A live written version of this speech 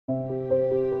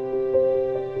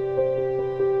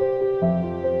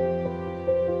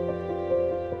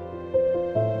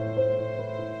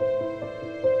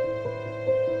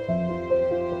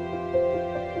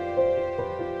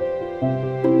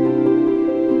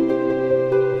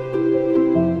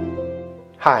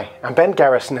Hi, I'm Ben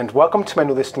Garrison and welcome to my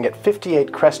new listing at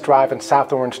 58 Crest Drive in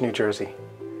South Orange, New Jersey.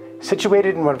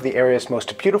 Situated in one of the area's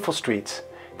most beautiful streets,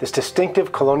 this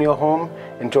distinctive colonial home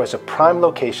enjoys a prime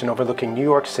location overlooking New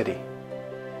York City.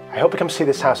 I hope you come see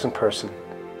this house in person.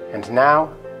 And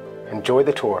now, enjoy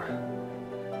the tour.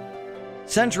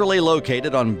 Centrally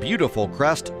located on beautiful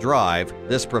Crest Drive,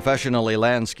 this professionally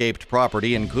landscaped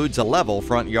property includes a level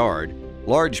front yard,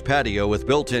 large patio with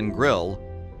built-in grill,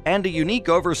 and a unique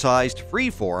oversized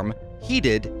freeform,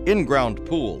 heated in-ground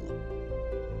pool.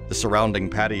 The surrounding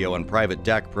patio and private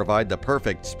deck provide the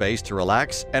perfect space to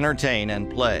relax, entertain,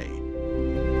 and play.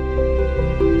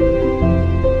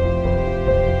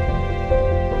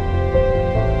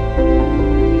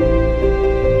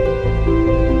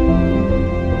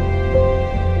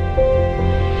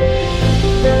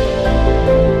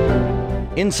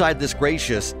 Inside this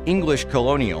gracious English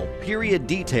Colonial, period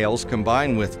details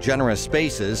combine with generous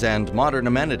spaces and modern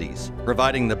amenities,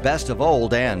 providing the best of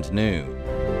old and new.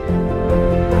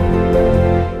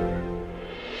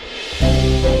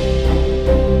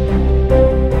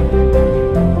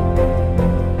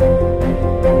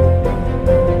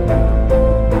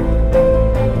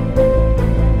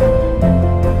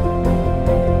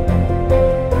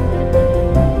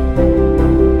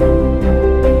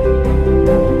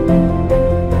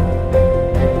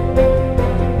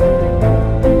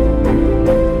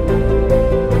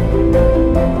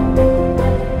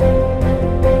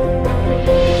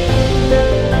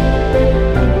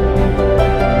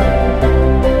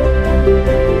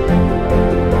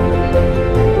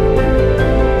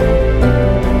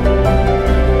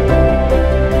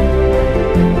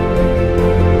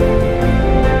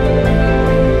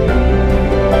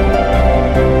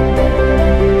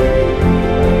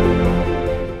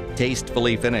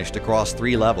 Tastefully finished across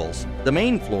 3 levels, the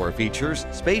main floor features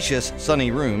spacious, sunny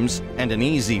rooms and an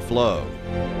easy flow.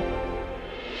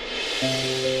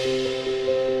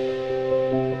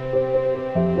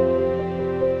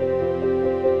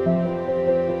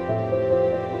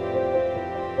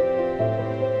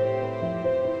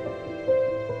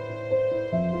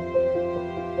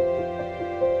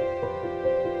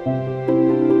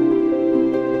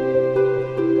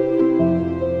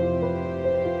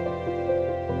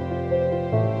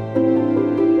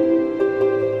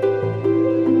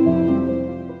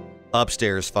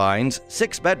 Upstairs finds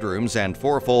 6 bedrooms and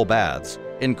 4 full baths,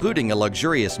 including a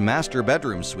luxurious master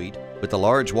bedroom suite with a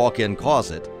large walk-in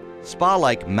closet,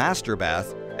 spa-like master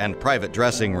bath, and private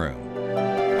dressing room.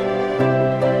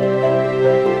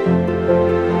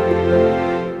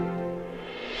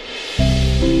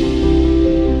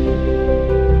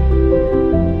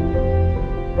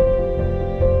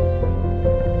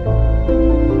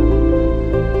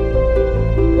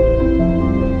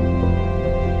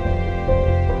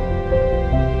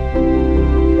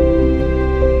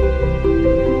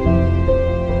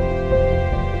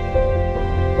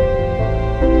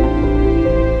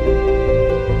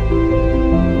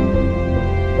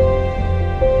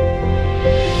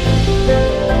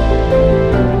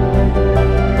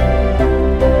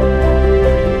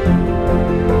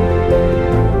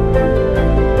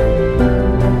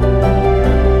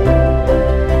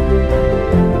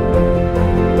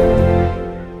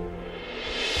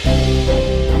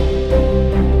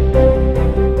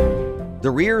 The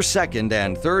rear second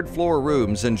and third floor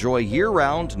rooms enjoy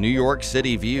year-round New York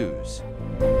City views.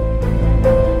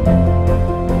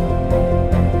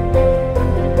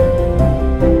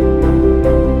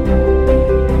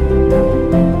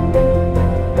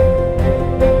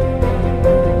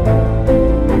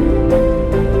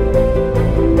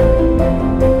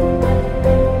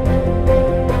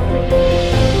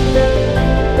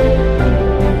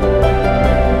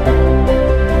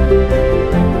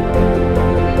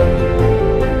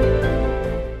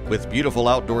 With beautiful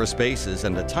outdoor spaces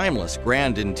and a timeless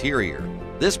grand interior,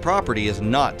 this property is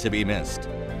not to be missed.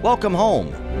 Welcome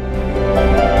home.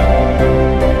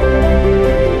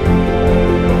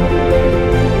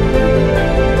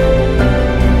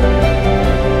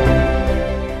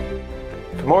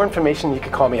 For more information, you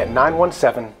can call me at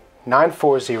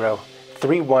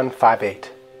 917-940-3158.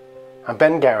 I'm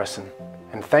Ben Garrison,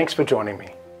 and thanks for joining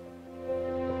me.